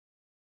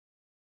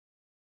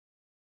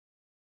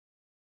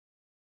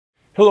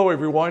Hello,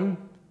 everyone.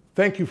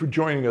 Thank you for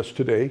joining us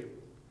today.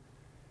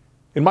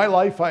 In my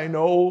life, I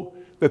know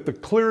that the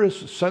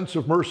clearest sense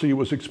of mercy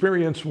was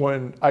experienced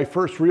when I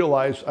first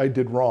realized I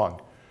did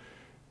wrong,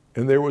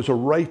 and there was a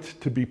right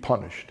to be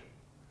punished.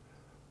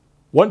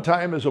 One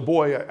time as a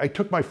boy, I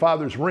took my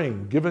father's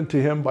ring given to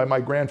him by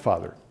my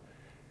grandfather.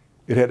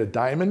 It had a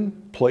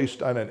diamond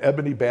placed on an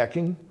ebony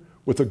backing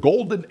with a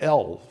golden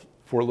L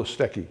for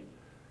Listecki.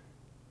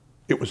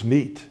 It was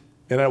neat,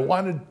 and I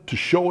wanted to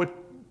show it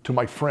to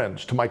my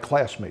friends, to my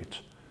classmates.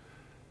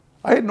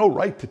 I had no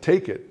right to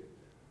take it,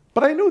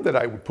 but I knew that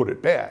I would put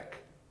it back.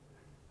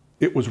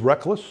 It was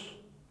reckless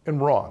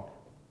and wrong.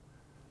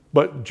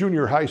 But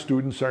junior high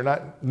students are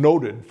not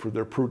noted for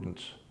their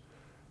prudence.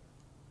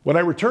 When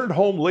I returned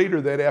home later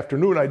that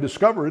afternoon, I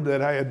discovered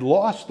that I had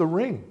lost the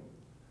ring.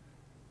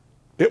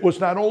 It was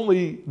not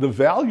only the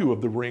value of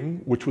the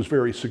ring, which was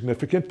very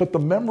significant, but the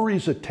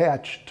memories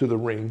attached to the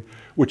ring,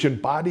 which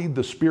embodied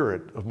the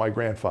spirit of my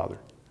grandfather.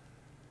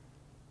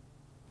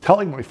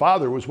 Telling my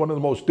father was one of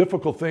the most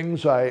difficult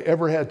things I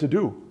ever had to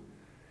do.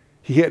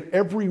 He had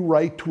every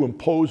right to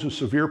impose a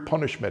severe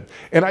punishment,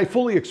 and I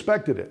fully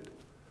expected it.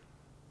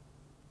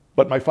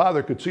 But my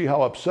father could see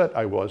how upset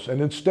I was, and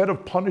instead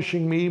of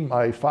punishing me,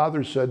 my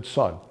father said,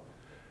 "Son,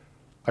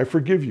 I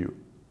forgive you,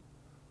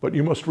 but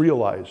you must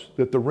realize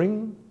that the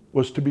ring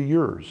was to be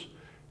yours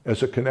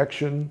as a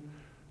connection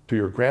to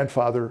your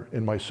grandfather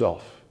and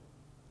myself."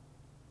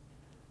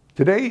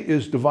 Today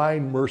is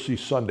Divine Mercy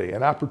Sunday,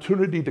 an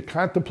opportunity to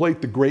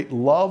contemplate the great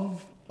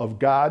love of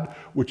God,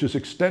 which is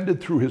extended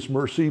through his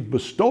mercy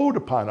bestowed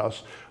upon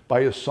us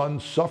by his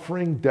Son's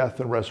suffering, death,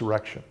 and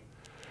resurrection.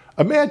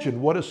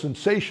 Imagine what a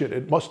sensation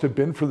it must have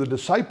been for the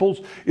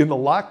disciples in the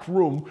locked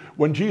room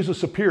when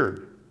Jesus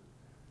appeared.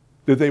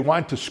 Did they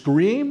want to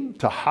scream,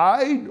 to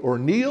hide, or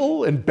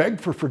kneel and beg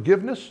for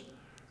forgiveness?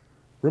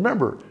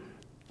 Remember,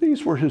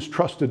 these were his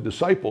trusted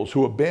disciples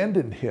who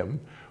abandoned him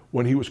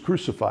when he was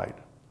crucified.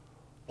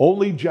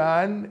 Only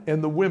John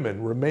and the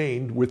women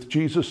remained with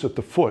Jesus at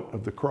the foot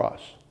of the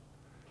cross.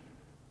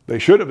 They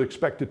should have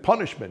expected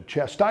punishment,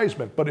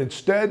 chastisement, but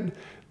instead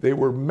they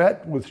were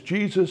met with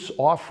Jesus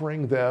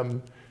offering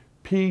them,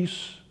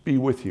 "Peace be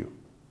with you."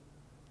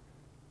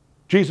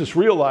 Jesus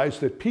realized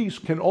that peace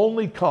can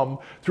only come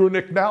through an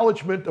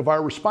acknowledgement of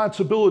our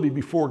responsibility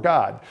before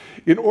God.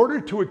 In order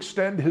to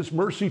extend his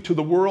mercy to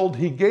the world,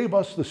 he gave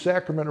us the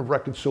sacrament of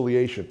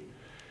reconciliation.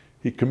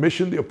 He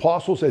commissioned the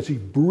apostles as he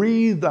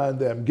breathed on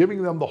them,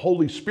 giving them the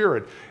Holy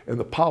Spirit and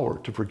the power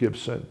to forgive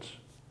sins.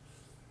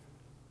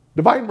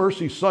 Divine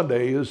Mercy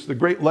Sunday is the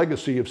great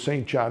legacy of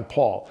St. John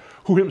Paul,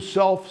 who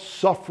himself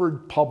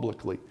suffered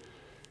publicly.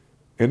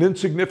 An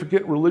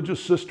insignificant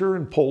religious sister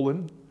in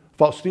Poland,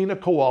 Faustina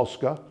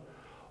Kowalska,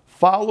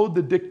 followed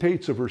the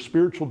dictates of her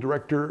spiritual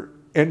director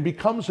and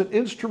becomes an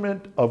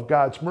instrument of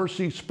God's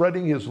mercy,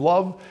 spreading his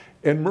love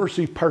and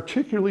mercy,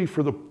 particularly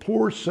for the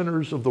poor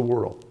sinners of the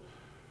world.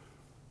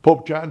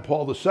 Pope John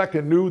Paul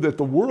II knew that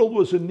the world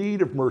was in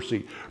need of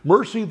mercy,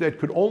 mercy that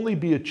could only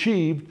be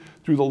achieved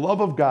through the love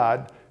of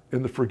God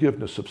and the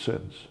forgiveness of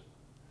sins.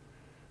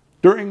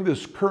 During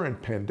this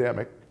current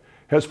pandemic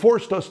has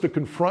forced us to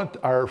confront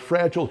our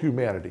fragile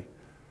humanity,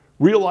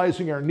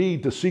 realizing our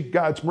need to seek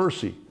God's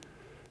mercy.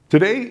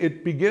 Today,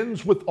 it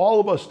begins with all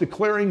of us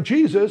declaring,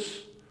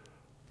 "Jesus,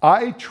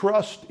 I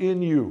trust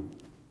in you."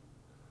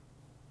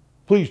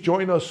 Please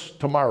join us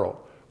tomorrow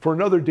for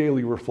another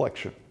daily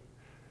reflection.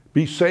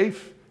 Be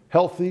safe,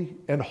 healthy,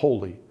 and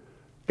holy.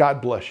 God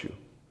bless you.